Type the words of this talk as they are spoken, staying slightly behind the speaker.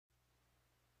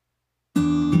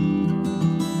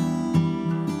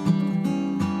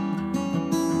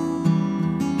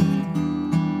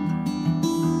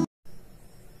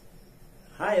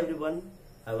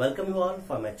I welcome you all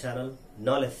for my channel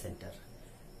Knowledge Center.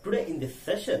 Today in this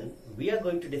session we are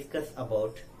going to discuss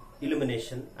about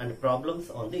illumination and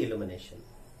problems on the illumination.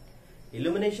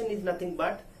 Illumination is nothing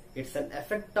but it's an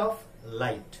effect of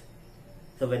light.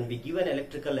 So when we give an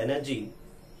electrical energy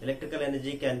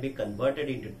can be converted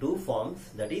into two forms,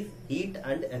 that is heat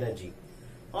and energy.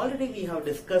 Already we have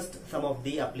discussed some of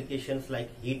the applications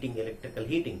like heating, electrical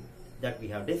heating that we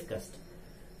have discussed.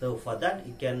 So for that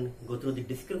you can go through the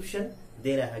description.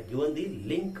 There I have given the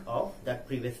link of that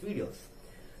previous videos.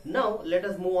 Now let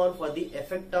us move on for the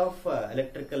effect of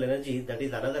electrical energy, that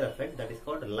is another effect that is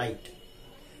called light.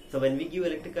 So when we give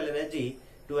electrical energy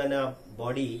to a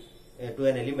body, to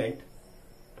an element,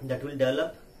 that will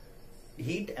develop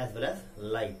heat as well as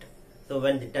light. So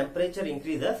when the temperature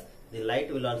increases, the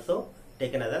light will also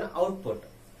taken as an output.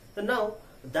 So now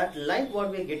that light what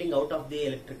we are getting out of the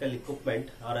electrical equipment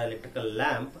or electrical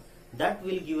lamp, that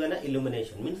will give an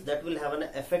illumination, means that will have an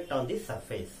effect on the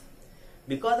surface.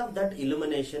 Because of that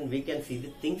illumination we can see the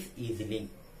things easily.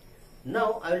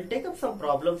 Now I will take up some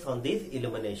problems on these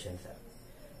illuminations.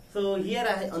 So here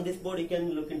on this board you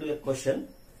can look into a question.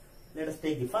 Let us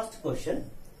take the first question.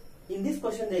 In this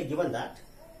question they are given that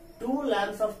two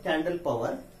lamps of candle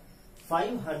power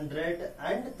 500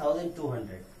 and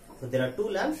 1200. So there are two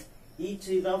lamps, each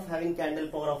is of having candle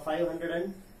power of 500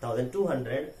 and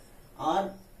 1200,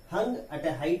 are hung at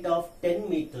a height of 10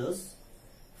 meters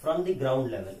from the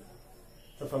ground level.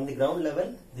 So from the ground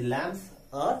level the lamps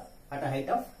are at a height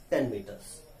of 10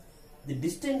 meters. The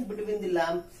distance between the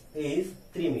lamps is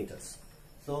 3 meters.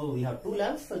 So we have two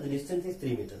lamps, so the distance is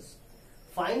 3 meters.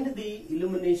 Find the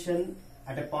illumination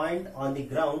at a point on the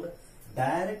ground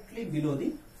directly below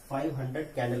the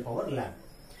 500 candle power lamp.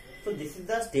 So this is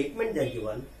the statement they are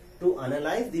given. To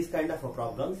analyze these kind of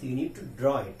problems you need to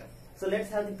draw it. So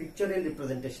let's have the pictorial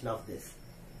representation of this.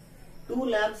 Two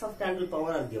lamps of candle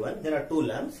power are given. There are two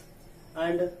lamps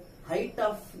and height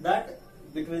of that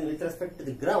with respect to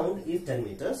the ground is 10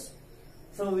 meters.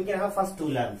 So we can have first two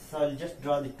lamps. So I'll just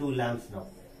draw the two lamps now.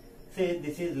 Say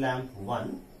this is lamp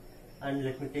 1 and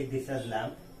let me take this as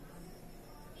lamp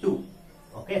 2.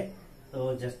 Okay.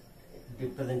 So just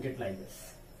represent it like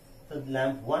this. So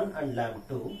lamp 1 and lamp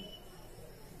 2,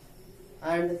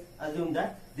 and assume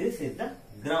that this is the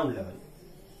ground level.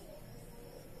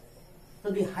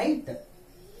 So the height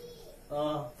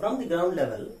from the ground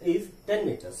level is 10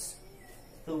 meters.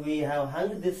 So we have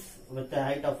hung this with the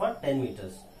height of 10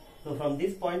 meters. So from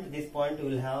this point to this point we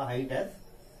will have a height as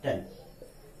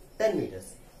 10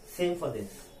 meters. Same for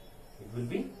this, it will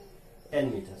be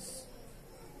 10 meters.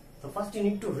 So first you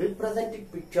need to represent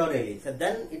it pictorially, so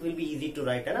then it will be easy to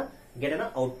write and get an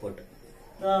output.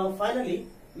 Finally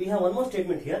we have one more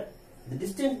statement here. The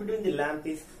distance between the lamp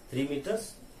is 3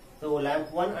 meters. So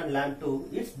lamp 1 and lamp 2,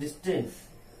 its distance,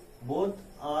 both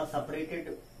are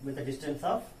separated with a distance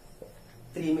of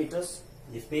 3 meters.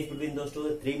 The space between those two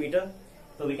is 3 meters.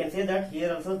 So we can say that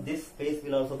here also this space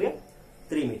will also be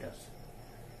 3 meters.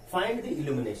 Find the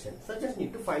illumination. So just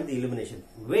need to find the illumination.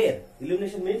 Where?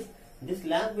 Illumination means this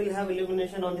lamp will have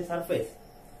illumination on the surface,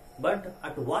 but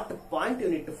at what point you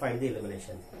need to find the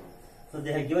illumination? So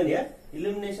they have given here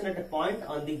illumination at a point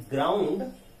on the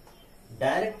ground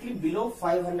directly below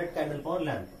 500 candle power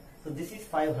lamp. So this is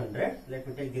 500, let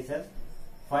me take this as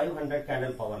 500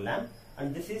 candle power lamp,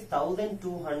 and this is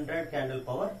 1200 candle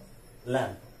power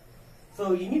lamp.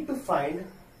 So you need to find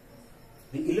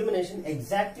the illumination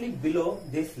exactly below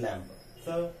this lamp.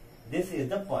 So this is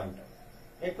the point.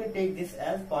 Let me take this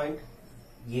as point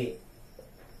A.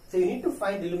 So you need to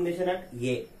find illumination at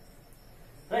A,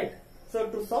 right? So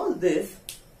to solve this,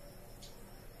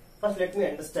 first let me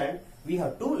understand, we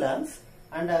have two lamps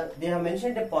and they have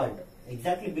mentioned a point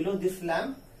exactly below this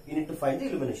lamp. You need to find the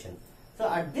illumination. So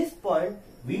at this point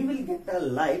we will get a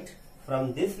light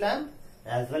from this lamp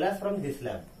as well as from this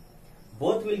lamp.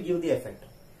 Both will give the effect,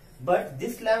 but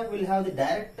this lamp will have the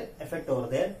direct effect over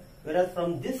there, whereas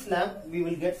from this lamp we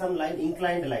will get some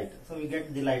inclined light. So we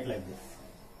get the light like this.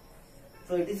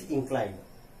 So it is inclined.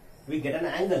 We get an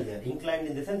angle here. Inclined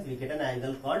in the sense we get an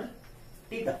angle called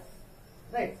theta,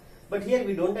 right? But here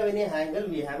we don't have any angle,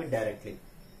 we have it directly.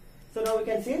 So now we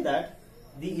can say that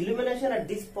the illumination at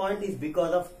this point is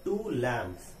because of two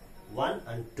lamps, 1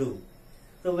 and 2.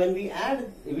 So when we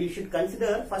add, we should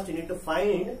consider, first you need to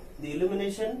find the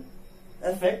illumination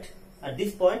effect at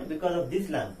this point because of this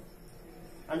lamp,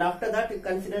 and after that you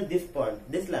consider this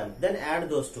point, this lamp, then add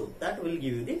those two. That will give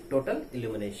you the total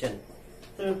illumination.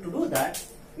 So to do that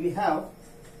we have,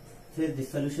 say the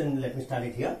solution, let me start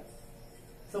it here.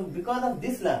 So because of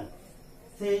this lamp,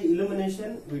 say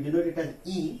illumination, we denote it as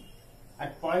E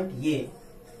at point A.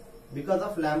 because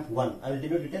of lamp 1, I will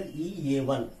denote it as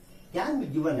EA1, can be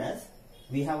given as,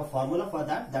 we have a formula for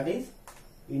that, that is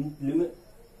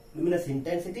luminous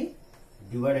intensity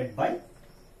divided by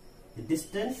the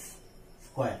distance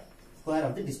square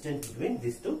of the distance between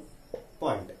these two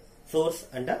points, source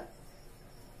and the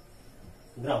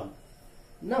ground.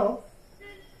 Now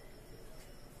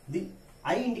the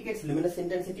I indicates luminous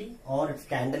intensity or its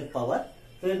candle power.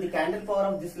 So the candle power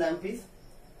of this lamp is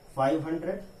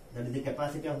 500, that is the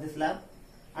capacity of this lamp,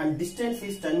 and distance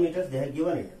is 10 meters, they have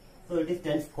given it, so it is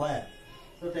 10 square.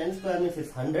 So 10 square means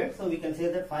it's 100, so we can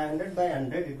say that 500 by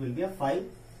 100, it will be a 5,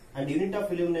 and unit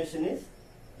of illumination is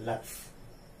lux.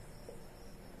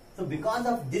 So because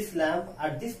of this lamp,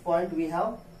 at this point we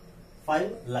have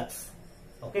 5 lux.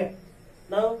 Okay.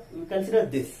 Now we consider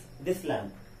this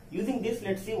lamp. Using this,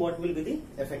 let's see what will be the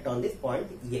effect on this point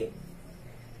A.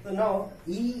 So now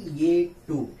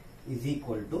EA2 is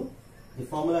equal to, the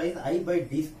formula is I by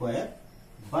D square,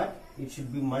 but it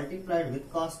should be multiplied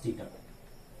with cos theta.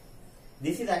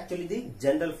 This is actually the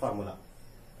general formula.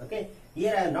 Okay.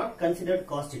 Here I have not considered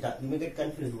cos theta. You may get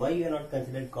confused. Why you have not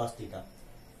considered cos theta?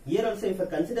 Here also, if I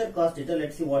consider cos theta,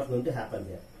 let's see what's going to happen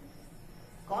here.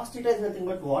 Cos theta is nothing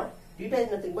but what? Theta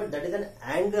is nothing but that is an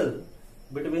angle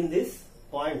between this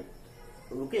point.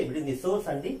 Okay, between the source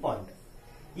and the point.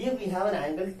 Here we have an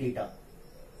angle theta.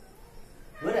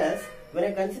 Whereas when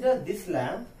I consider this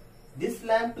lamp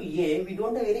to A, we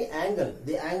don't have any angle.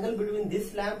 The angle between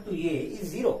this lamp to A is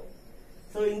 0.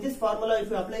 So in this formula, if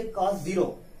you apply cos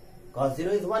 0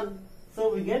 is 1.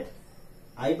 So we get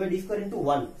I by D square into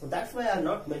 1. So that's why I have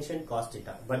not mentioned cos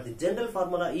theta. But the general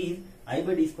formula is I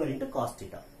by D square into cos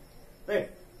theta. Right?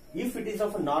 If it is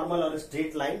of a normal or a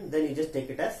straight line, then you just take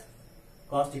it as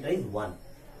cos theta is 1.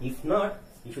 If not,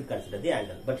 you should consider the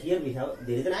angle. But here there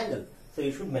is an angle. So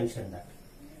you should mention that.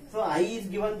 So I is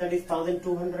given, that is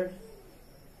 1200.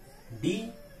 D,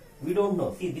 we don't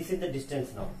know. See, this is the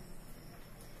distance now.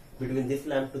 Between this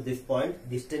lamp to this point,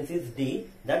 distance is D.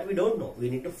 That we don't know. We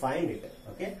need to find it.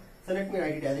 Okay. So let me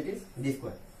write it as it is, D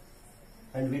square.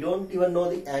 And we don't even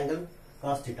know the angle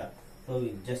cos theta. So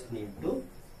we just need to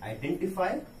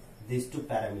identify these two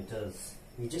parameters.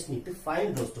 We just need to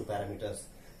find those two parameters.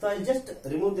 So I will just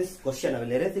remove this question. I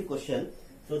will erase the question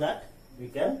so that we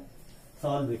can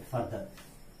solve it further.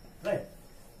 Right.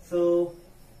 So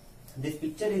this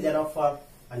picture is enough for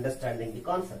understanding the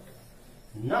concept.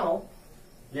 Now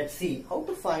let's see how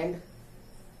to find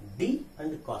D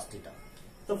and cos theta.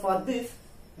 So for this,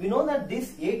 we know that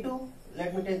this A2,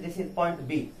 let me take this is point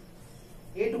B.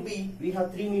 A to B, we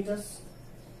have 3 meters,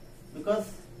 because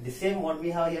the same what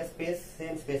we have here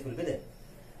same space will be there.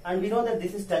 And we know that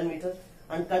this is 10 meters.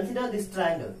 And consider this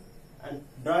triangle and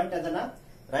draw it as a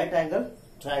right angle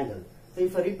triangle. So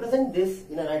if I represent this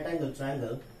in a right angle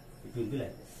triangle, it will be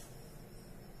like this.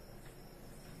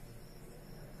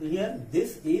 So here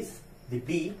this is the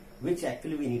D, which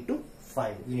actually we need to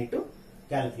find, we need to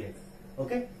calculate.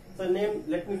 Okay. So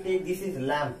let me take, this is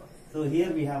lamp. So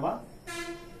here we have a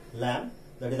lamp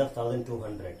that is of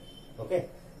 1200. Okay.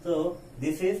 So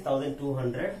this is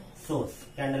 1200 source,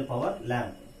 candle power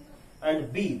lamp.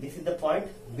 And B, this is the point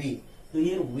B. So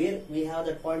here where we have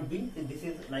that point B, so this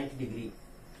is 90 degree.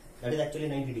 That is actually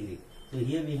 90 degree. So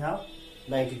here we have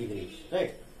 90 degrees,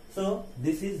 right? So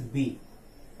this is B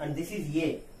and this is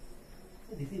A.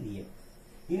 This is A.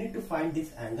 You need to find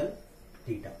this angle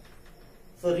theta.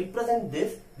 So represent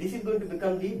this. This is going to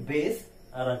become the base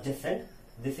or adjacent.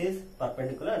 This is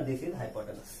perpendicular and this is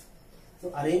hypotenuse.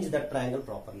 So arrange that triangle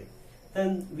properly.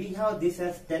 Then we have this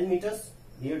as 10 meters.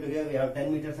 Here to here we have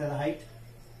 10 meters as a height.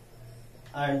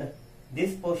 And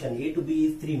this portion A to B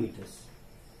is 3 meters.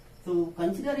 So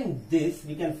considering this,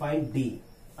 we can find D.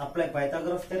 Apply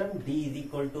Pythagoras theorem. D is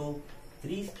equal to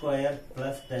 3 square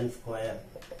plus 10 square.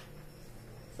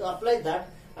 So apply that,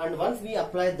 and once we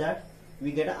apply that,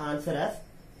 we get an answer as,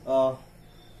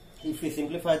 if we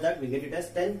simplify that, we get it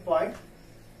as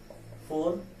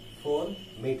 10.44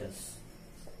 meters.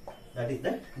 That is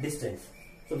the distance.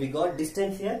 So we got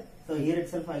distance here. So here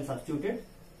itself I will substitute it.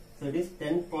 So it is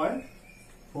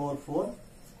 10.44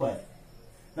 square.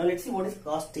 Now let's see what is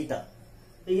cos theta.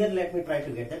 So here let me try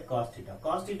to get that cos theta.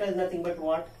 Cos theta is nothing but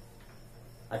what?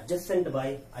 Adjacent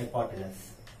by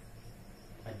hypotenuse.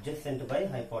 Adjacent by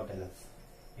hypotenuse.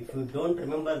 If you don't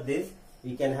remember this,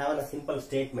 we can have a simple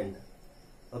statement.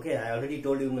 Okay, I already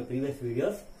told you in my previous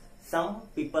videos. Some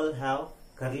people have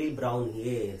curly brown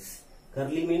hairs.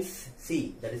 Curly means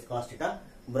C, that is cos theta.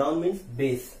 Brown means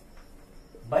base.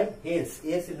 By hairs,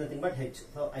 hairs is nothing but H,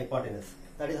 so hypotenuse.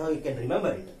 That is how you can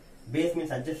remember it. Base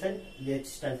means adjacent, H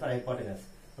stands for hypotenuse.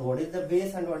 So what is the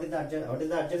base and what is the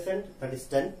adjacent? That is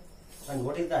 10. And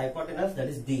what is the hypotenuse? That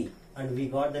is D. and we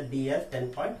got the D as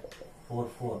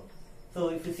 10.44. So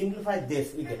if you simplify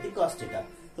this, we get the cos theta.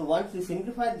 So once we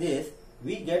simplify this,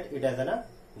 we get it as a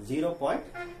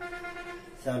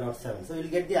 0.707. So we will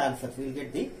get the answer. We will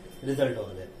get the result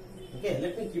over there. Okay,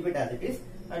 let me keep it as it is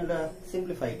and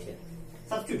simplify it here.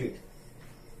 Substitute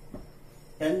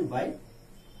 10 by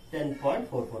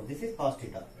 10.44. This is cos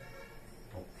theta.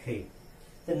 Okay.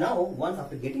 So now once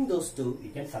after getting those two, we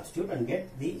can substitute and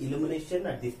get the illumination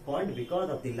at this point because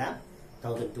of the lamp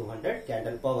 1200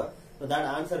 candle power. So that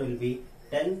answer will be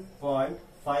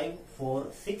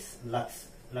 10.546 lux.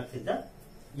 Lux is the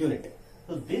unit.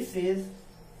 So this is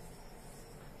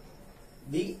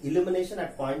the illumination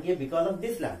at point A because of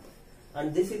this lamp,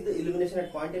 and this is the illumination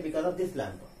at point A because of this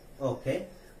lamp. Okay.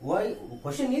 Why?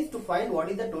 Question is to find what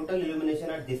is the total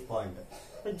illumination at this point.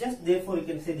 So just therefore you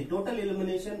can say the total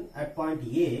illumination at point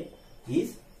A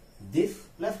is this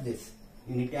plus this.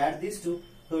 You need to add these two.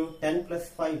 So 10 plus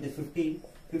 5 is 15.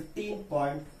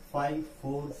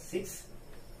 15.546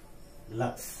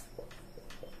 lux.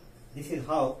 This is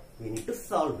how we need to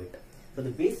solve it. So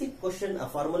the basic question, a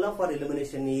formula for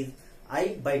illumination is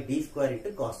I by d square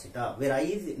into cos theta, where I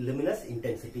is luminous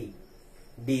intensity,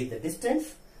 d is the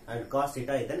distance, and cos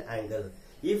theta is an angle.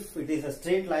 If it is a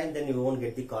straight line, then you won't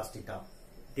get the cos theta.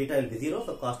 Theta will be 0,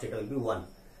 so cos theta will be 1.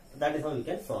 So that is how we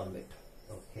can solve it.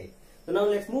 Okay. So now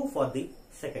let's move for the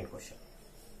second question.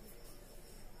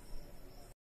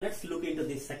 Let's look into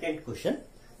the second question.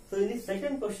 So in this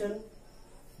second question,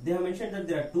 they have mentioned that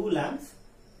there are two lamps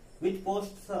which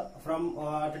posts from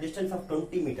at a distance of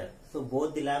 20 meters. So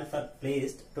both the lamps are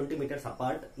placed 20 meters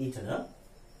apart each other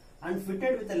and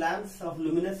fitted with the lamps of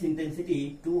luminous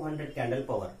intensity 200 candle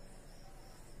power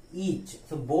each.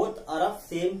 So both are of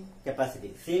same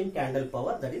capacity, same candle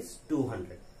power, that is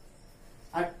 200,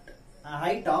 at a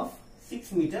height of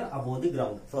 6 meters above the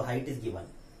ground. So height is given.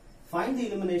 Find the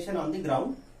illumination on the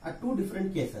ground at two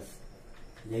different cases.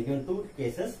 They are given two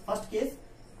cases. First case,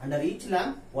 under each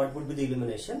lamp what would be the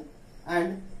illumination,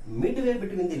 and midway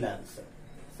between the lamps.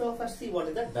 So first see what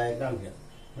is the diagram here.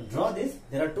 Draw this.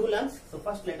 There are two lamps. So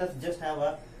first let us just have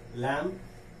a lamp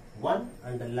 1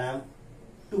 and a lamp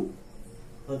 2.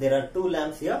 So there are two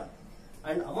lamps here,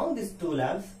 and among these two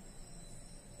lamps,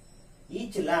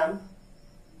 each lamp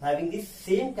having the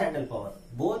same candle power.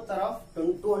 Both are of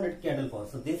 200 candle power.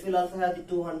 So this will also have the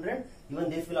 200, even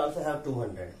this will also have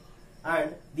 200.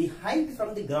 And the height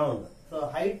from the ground, so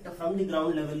height from the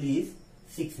ground level is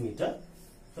 6 meters.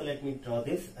 So let me draw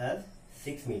this as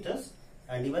 6 meters,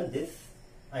 and even this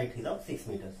height is of 6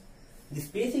 meters. The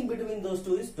spacing between those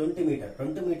two is 20 meters.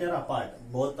 20 meters apart.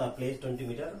 Both are placed 20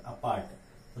 meters apart.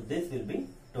 So this will be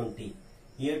 20.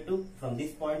 Here too, from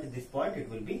this point to this point, it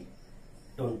will be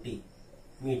 20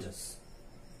 meters.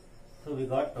 So we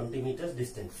got 20 meters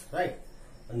distance, right?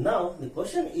 And now the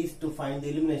question is to find the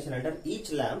illumination under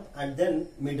each lamp and then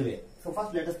midway. So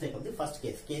first let us take up the first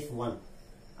case, case 1.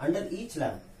 Under each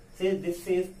lamp, say this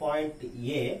is point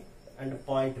A and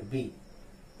point B.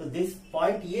 So this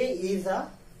point A is a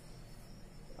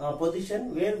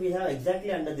position where we have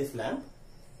exactly under this lamp,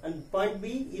 and point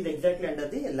B is exactly under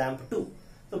the lamp 2.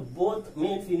 So both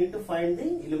means you need to find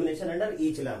the illumination under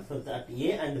each lamp. So that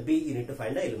A and B you need to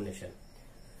find the illumination.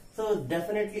 So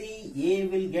definitely A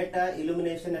will get a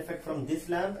illumination effect from this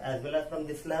lamp as well as from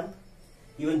this lamp.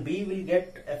 Even B will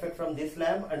get effect from this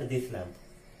lamp and this lamp.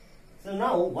 So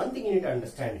now one thing you need to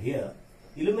understand here,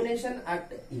 illumination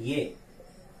at A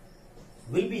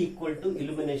will be equal to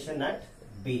illumination at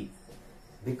B,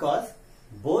 because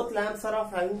both lamps are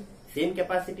of having same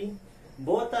capacity,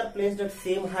 both are placed at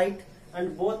same height,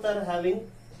 and both are having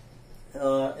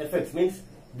effects, means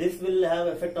this will have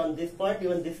effect on this point,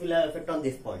 even this will have effect on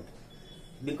this point.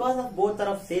 Because of both are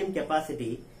of same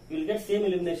capacity, you will get same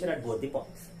illumination at both the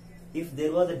points. If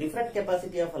there was a different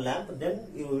capacity of a lamp, then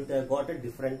you would have got a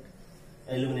different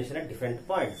illumination at different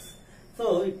points.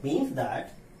 So it means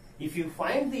that if you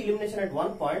find the illumination at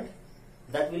one point,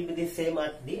 that will be the same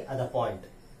at the other point.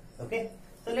 Okay.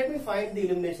 So let me find the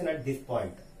illumination at this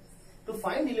point. To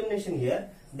find illumination here,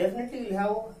 definitely we will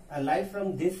have a light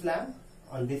from this lamp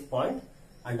on this point,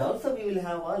 and also we will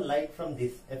have a light from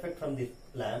this, effect from this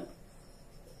lamp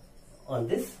on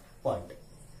this point,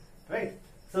 right?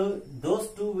 So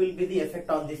those two will be the effect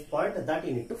on this point that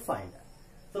you need to find.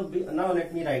 So now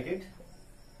let me write it.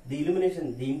 The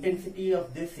illumination, the intensity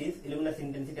of this is, luminous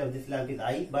intensity of this lamp is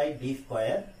I by d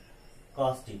square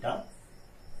cos theta,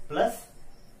 plus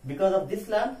because of this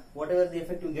lamp, whatever the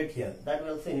effect you get here, that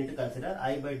will also you need to consider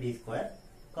I by d square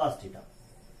cos theta.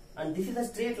 And this is a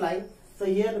straight line, so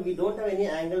here we don't have any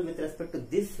angle with respect to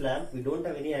this lamp, we don't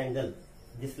have any angle,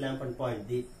 this lamp and point.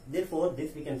 Therefore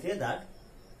this we can say that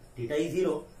theta is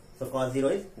 0, So cos 0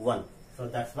 is 1. So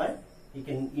that's why you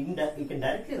can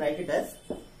directly write it as,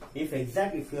 if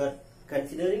you are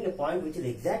considering a point which is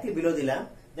exactly below the lamp,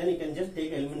 then you can just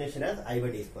take illumination as I by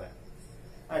d square.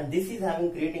 And this is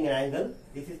creating an angle.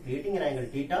 This is creating an angle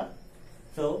theta.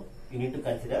 So you need to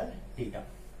consider theta.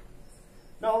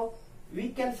 Now we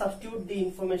can substitute the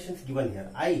informations given here.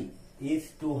 I is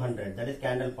 200, that is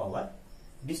candle power.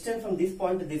 Distance from this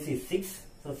point to this is 6,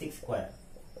 so 6 square.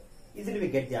 Easily we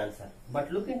get the answer.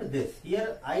 But look into this.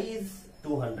 Here I is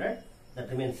 200, that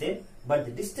remains same. But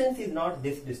the distance is not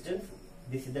this distance.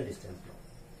 This is the distance now.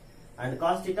 And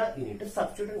cos theta you need to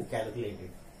substitute and calculate it.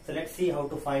 So let's see how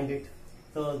to find it.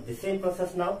 So the same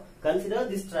process now. Consider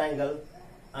this triangle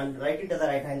and write it as a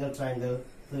right angle triangle.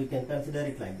 So you can consider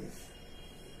it like this.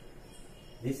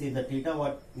 This is the theta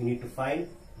what you need to find.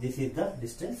 This is the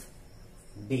distance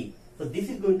d. So this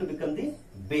is going to become the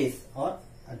base or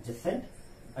adjacent,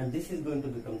 and this is going to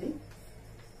become the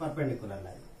perpendicular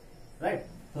line, right?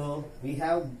 So we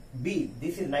have B,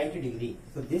 this is 90 degree.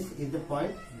 So this is the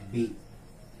point B,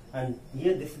 and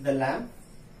here this is the lamp,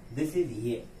 this is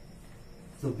A.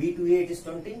 So B to A it is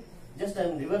 20. Just I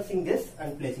am reversing this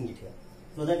and placing it here,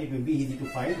 so that it will be easy to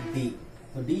find D.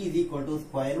 So D is equal to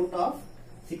square root of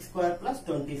 6 square plus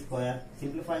 20 square.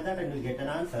 Simplify that and you get an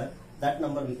answer. That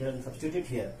number we can substitute it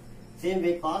here. Same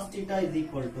way cos theta is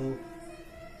equal to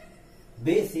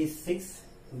base is 6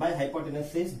 by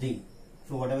hypotenuse is D.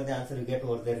 So whatever the answer you get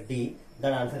over there D,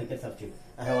 that answer you can substitute.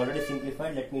 I have already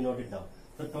simplified, let me note it down.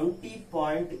 So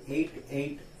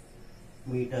 20.88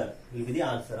 meter will be the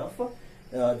answer of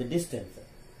the distance.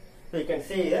 So you can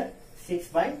say here 6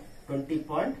 by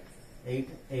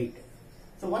 20.88.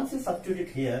 So once you substitute it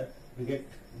here, you get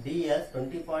D as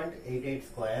 20.88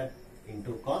 square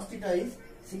into cos theta is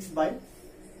 6 by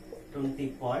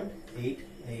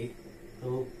 20.88.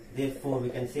 So therefore we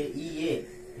can say EA,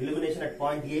 illumination at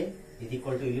point A, is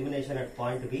equal to illumination at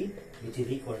point B, which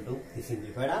is equal to the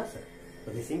simplified answer.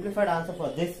 So the simplified answer for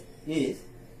this is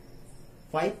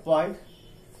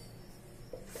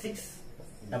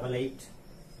 5.688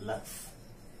 lux.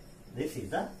 This is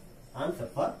the answer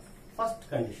for first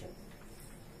condition,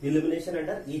 illumination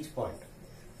under each point.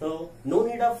 So no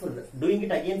need of doing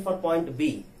it again for point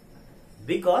B,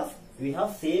 because we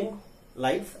have same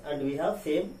lights and we have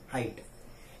same height.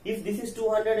 If this is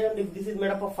 200 and if this is made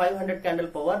up of 500 candle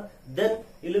power, then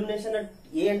illumination at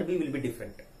A and B will be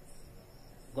different.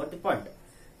 Got the point?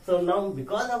 So now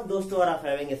because of those two are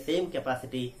having a same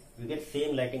capacity, we get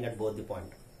same lighting at both the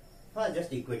point. So I'll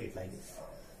just equate it like this.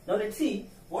 Now let's see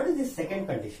what is the second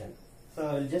condition. So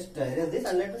I'll just erase this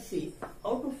and let us see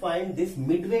how to find this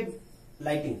midway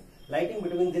lighting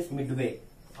between this midway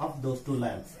of those two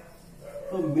lamps.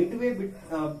 So midway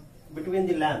between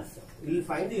the lamps, we will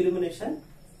find the illumination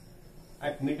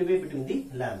at midway between the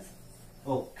lamps.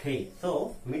 Okay,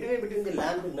 so midway between the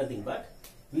lamp is nothing but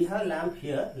we have lamp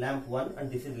here, lamp 1,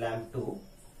 and this is lamp 2,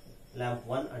 lamp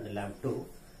 1 and lamp 2.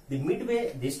 The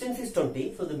midway distance is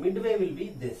 20, so the midway will be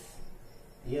this.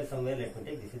 Here somewhere let me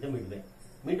take, this is the midway.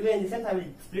 Midway in the sense I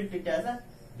will split it as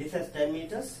this as 10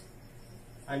 meters,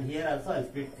 and here also I will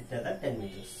split it as 10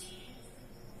 meters.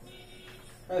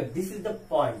 Right, this is the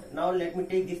point. Now let me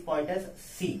take this point as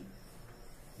C.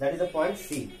 That is the point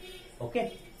C.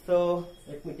 Okay, so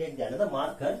let me take another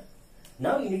marker.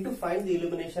 Now you need to find the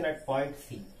illumination at point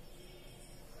C.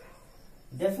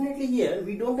 Definitely here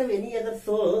we don't have any other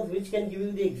source which can give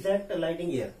you the exact lighting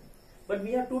here, but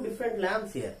we have two different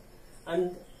lamps here,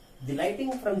 and the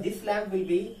lighting from this lamp will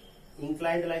be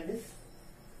inclined like this.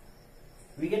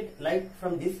 We get light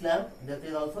from this lamp that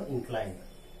is also inclined,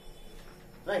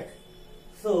 right?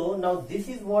 So now this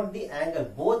is what the angle,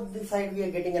 both the side we are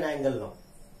getting an angle now.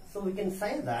 So we can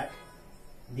say that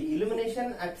the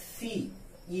illumination at C,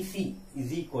 EC,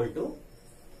 is equal to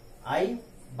I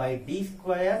by d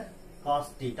square cos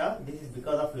theta, this is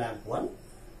because of lamp 1,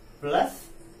 plus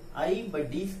I by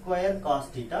d square cos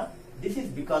theta, this is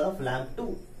because of lamp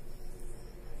 2.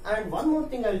 And one more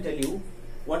thing I will tell you,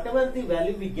 whatever the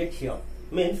value we get here,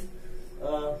 means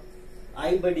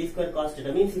I by d square cos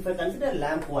theta, means if I consider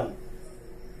lamp 1,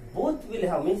 both will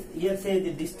have, means here say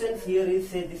the distance here is,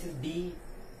 say this is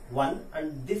D1,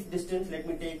 and this distance let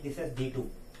me take this as D2.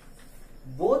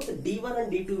 Both D1 and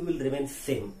D2 will remain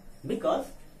same, because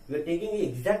we are taking the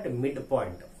exact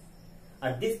midpoint.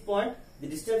 At this point, the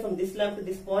distance from this lamp to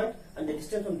this point and the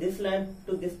distance from this lamp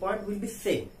to this point will be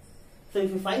same. So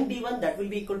if you find D1, that will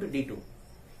be equal to D2.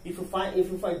 If you find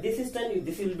this is 10,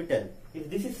 this will be 10. If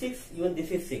this is 6, even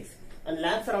this is 6. And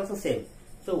lamps are also same.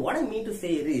 So what I mean to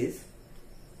say is,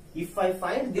 if I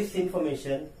find this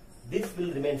information, this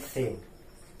will remain same.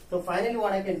 So finally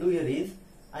what I can do here is,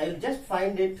 I will just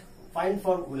find it find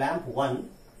for lamp 1.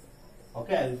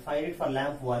 Okay, I will find it for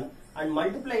lamp 1 and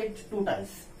multiply it 2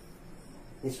 times.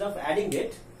 Instead of adding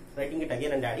it, writing it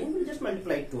again and adding, we'll just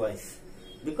multiply it twice.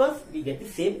 Because we get the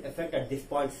same effect at this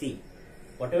point C.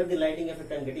 Whatever the lighting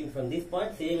effect I am getting from this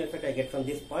point, same effect I get from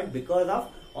this point because of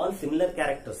all similar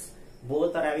characters.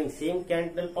 Both are having same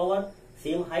candle power,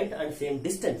 same height and same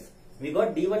distance. We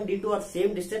got D1, D2 are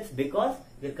same distance because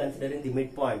we are considering the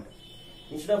midpoint.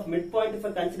 Instead of midpoint, if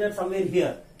I consider somewhere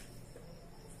here,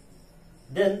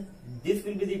 then this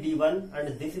will be the D1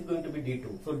 and this is going to be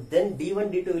D2. So then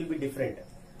D1, D2 will be different.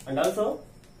 And also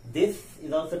this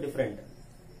is also different.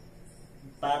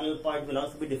 Parallel point will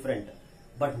also be different.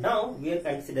 But now we are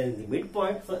considering the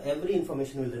midpoint, so every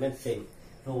information will remain same.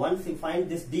 So once you find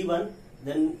this D1,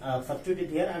 then substitute it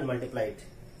here and multiply it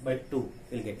by 2.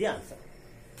 We will get the answer.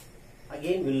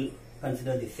 Again we will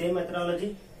consider the same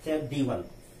methodology, say D1.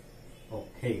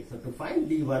 Okay, so to find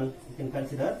D1, you can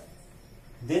consider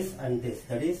this and this,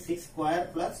 that is 6 square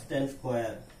plus 10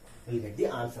 square. We will get the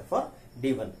answer for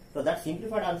D1. So that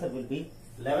simplified answer will be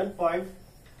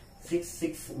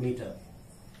 11.66 meter.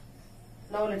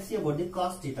 Now let's see about the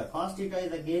cos theta. Cos theta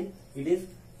is again, it is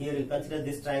here you consider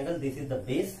this triangle, this is the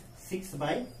base, 6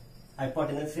 by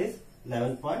hypotenuse is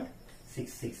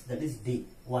 11.66, that is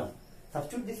D1.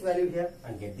 Substitute this value here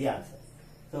and get the answer.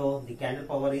 So the candle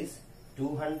power is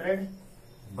 200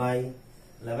 by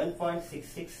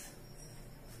 11.66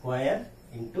 square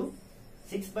into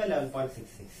 6 by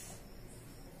 11.66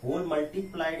 whole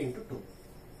multiplied into 2.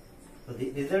 So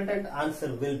the resultant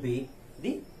answer will be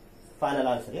the final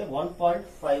answer here,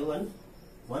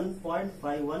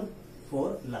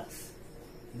 1.514 lux.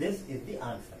 This is the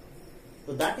answer.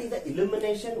 So that is the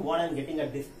illumination what I am getting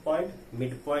at this point,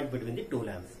 midpoint between the two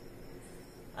lamps.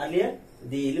 Earlier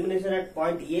the illumination at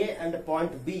point A and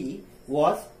point B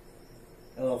was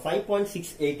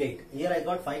 5.688. Here I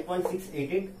got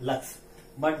 5.688 lux.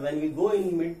 But when we go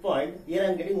in midpoint, here I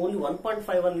am getting only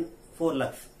 1.514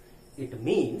 lux. It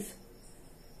means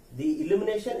the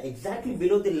illumination exactly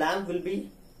below the lamp will be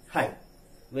high.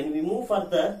 When we move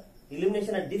further,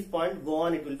 illumination at this point go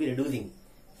on, it will be reducing.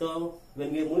 So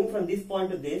when we are moving from this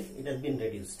point to this, it has been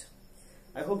reduced.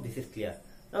 I hope this is clear.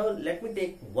 Now let me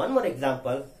take one more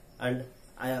example and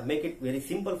I make it very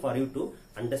simple for you to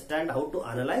understand how to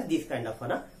analyze these kind of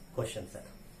questions.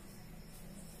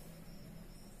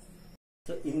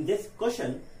 So in this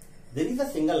question, there is a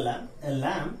single lamp, a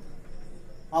lamp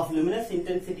of luminous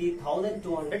intensity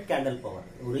 1200 candle power.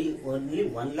 Only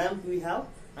one lamp we have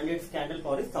and its candle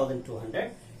power is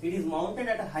 1200. It is mounted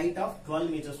at a height of 12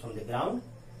 meters from the ground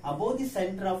above the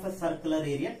center of a circular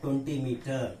area 20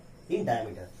 meter in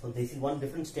diameter. So this is one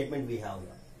different statement we have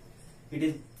here. It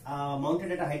is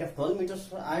mounted at a height of 12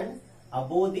 meters and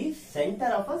above the center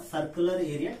of a circular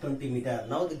area 20 meter.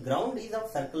 Now the ground is of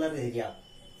circular area.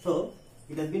 So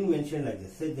it has been mentioned like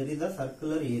this. So there is a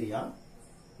circular area.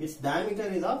 Its diameter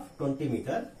is of 20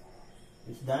 meter.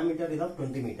 Its diameter is of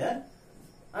 20 meter.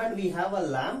 And we have a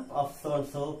lamp of so and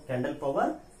so candle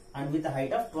power and with a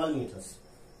height of 12 meters.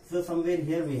 So somewhere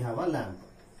here we have a lamp.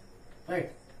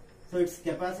 Right. So its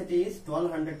capacity is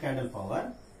 1200 candle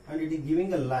power and it is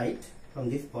giving a light from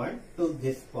this point to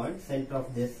this point, center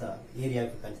of this area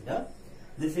if you consider.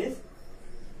 This is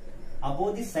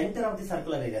above the center of the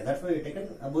circular area. That's why we taken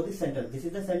above the center. This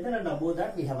is the center and above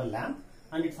that we have a lamp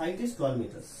and its height is 12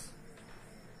 meters.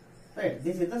 Right.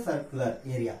 This is the circular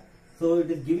area. So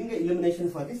it is giving a illumination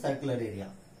for the circular area.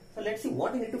 So let's see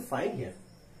what we need to find here.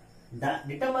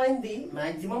 Determine the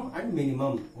maximum and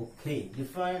minimum. Okay.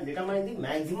 Determine the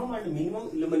maximum and minimum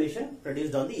illumination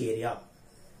produced on the area.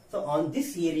 So on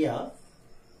this area,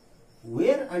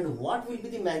 where and what will be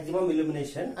the maximum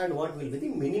illumination and what will be the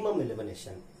minimum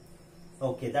illumination?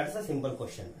 Okay, that's a simple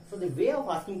question. So the way of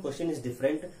asking question is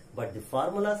different, but the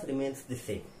formulas remains the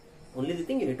same. Only the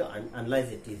thing you need to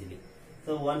analyze it easily.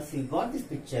 So once you got this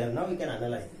picture, now we can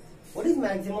analyze it. What is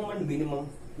maximum and minimum?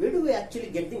 Where do we actually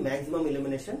get the maximum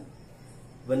illumination?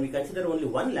 When we consider only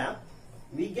one lamp,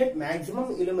 we get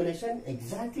maximum illumination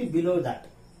exactly below that.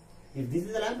 If this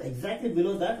is a lamp, exactly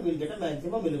below that we will get a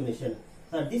maximum illumination.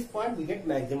 So at this point we get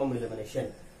maximum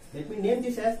illumination. Let me name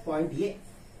this as point A.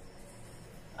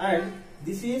 And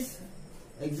this is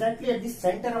exactly at the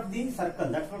center of the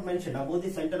circle. That's what mentioned, above the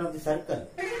center of the circle.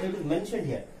 So it is mentioned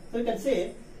here. So you can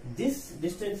say this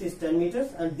distance is 10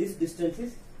 meters and this distance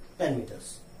is 10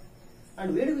 meters.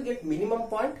 And where do we get minimum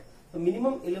point? The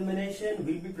minimum illumination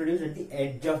will be produced at the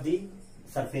edge of the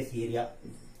surface area.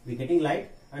 We are getting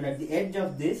light and at the edge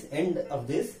of this, end of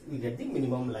this, we get the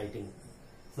minimum lighting.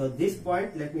 So this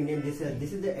point, let me name this as,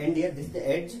 this is the end here, this is the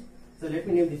edge. So let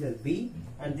me name this as B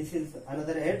and this is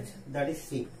another edge, that is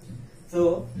C.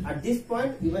 So at this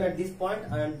point, even at this point,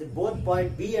 and both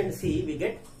point B and C, we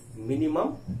get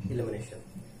minimum illumination.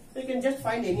 So you can just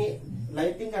find any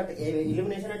lighting at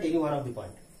illumination at any one of the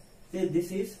point. Say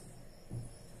this is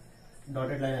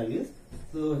dotted line I will use.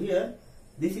 So here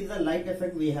this is the light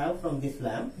effect we have from this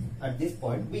lamp at this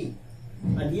point B,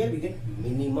 and here we get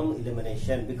minimum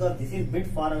illumination because this is bit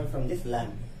far away from this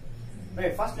lamp.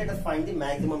 Right. First, let us find the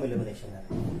maximum illumination.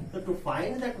 So to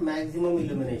find that maximum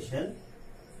illumination,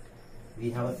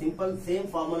 we have a simple same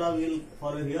formula we will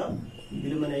follow here.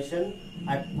 Illumination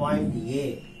at point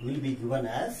A will be given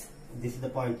as, this is the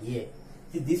point A.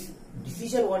 See, this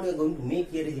decision what we are going to make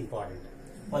here is important.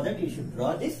 For that you should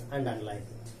draw this and analyze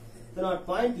it. So now at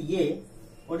point A,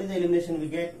 what is the illumination we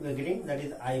get? We are getting, that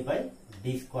is I by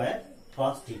d square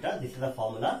cos theta. This is the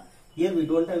formula. Here we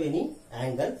don't have any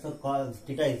angle, so cos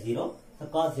theta is 0, so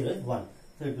cos 0 is 1.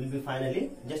 So it will be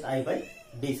finally just I by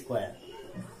d square.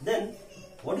 Then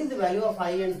what is the value of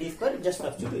I and d square? Just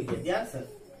substitute, you get the answer.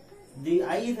 The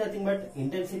I is nothing but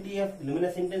intensity of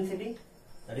luminous intensity,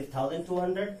 that is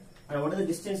 1200, and what is the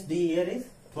distance d here is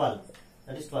 12,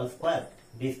 that is 12 square,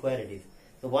 d square it is.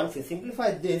 So once you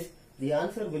simplify this, the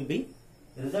answer will be,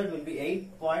 the result will be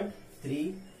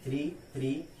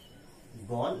 8.333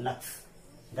 gone lux.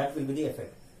 That will be the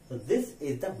effect. So this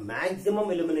is the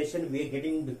maximum illumination we are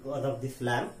getting because of this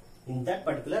lamp in that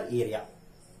particular area.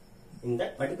 In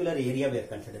that particular area we are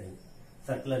considering,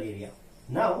 circular area.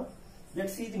 Now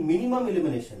let's see the minimum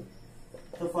illumination.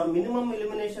 So for minimum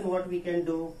illumination, what we can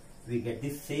do? We get the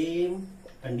same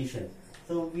condition.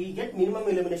 So we get minimum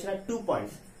illumination at 2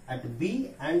 points, at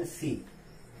B and C.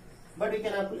 But we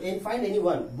can find any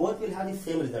one. Both will have the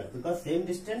same result because same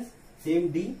distance,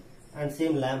 same D and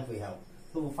same lamp we have.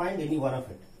 So we find any one of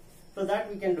it. So that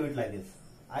we can do it like this.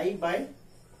 I by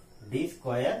d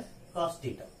square cos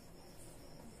theta,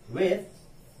 where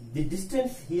the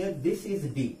distance here, this is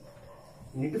D.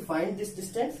 You need to find this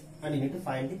distance and you need to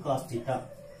find the cos theta.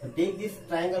 So take this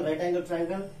triangle, right angle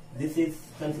triangle. This is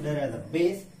considered as a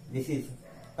base. This is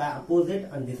opposite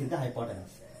and this is the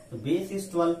hypotenuse. So base is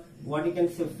 12. What you can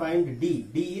find D?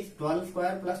 D is 12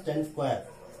 square plus 10 square.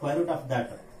 Square root of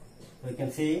that. So you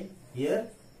can say here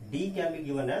D can be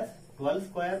given as 12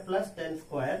 square plus 10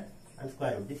 square and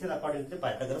square root. This is according to the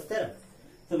Pythagoras theorem.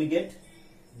 So we get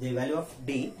the value of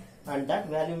D, and that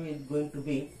value is going to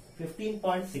be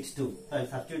 15.62. So I will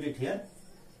substitute it here.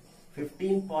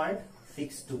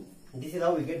 15.62. This is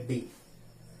how we get D.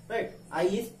 Right. I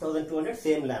is 1200,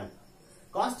 same lamp.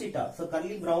 Cos theta. So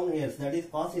curly brown hairs, that is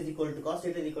cos is equal to, cos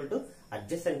theta is equal to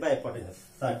adjacent by hypotenuse.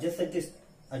 So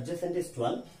adjacent is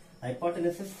 12.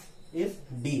 Hypotenuse is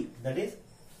D, that is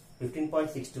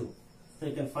 15.62. So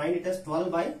you can find it as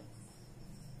 12 by,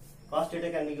 cos theta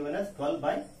can be given as 12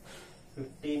 by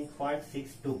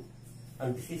 15.62,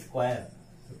 and this is square,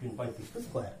 15.62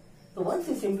 square. So once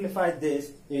you simplify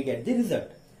this, you get the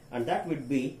result, and that would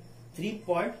be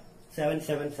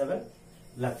 3.777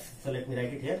 lux. So let me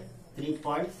write it here,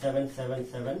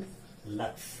 3.777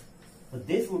 lux. So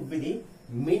this would be the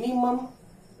minimum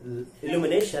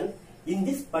illumination in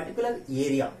this particular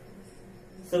area.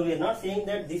 So we are not saying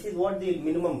that this is what the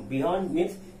minimum. Beyond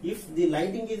means if the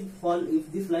lighting is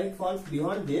if this light falls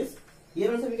beyond this,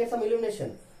 here also we get some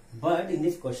illumination. But in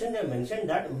this question they have mentioned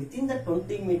that within the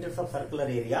 20 meters of circular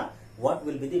area, what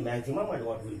will be the maximum and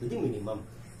what will be the minimum.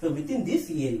 So within this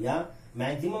area,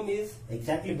 maximum is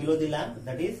exactly below the lamp,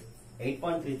 that is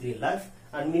 8.33 lux,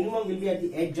 and minimum will be at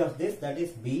the edge of this, that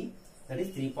is B, that is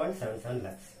 3.77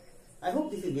 lux. I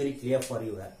hope this is very clear for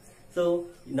you. So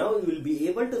now you will be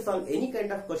able to solve any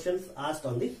kind of questions asked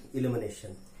on the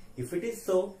illumination. If it is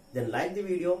so, then like the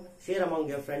video, share among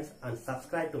your friends and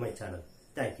subscribe to my channel.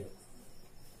 Thank you.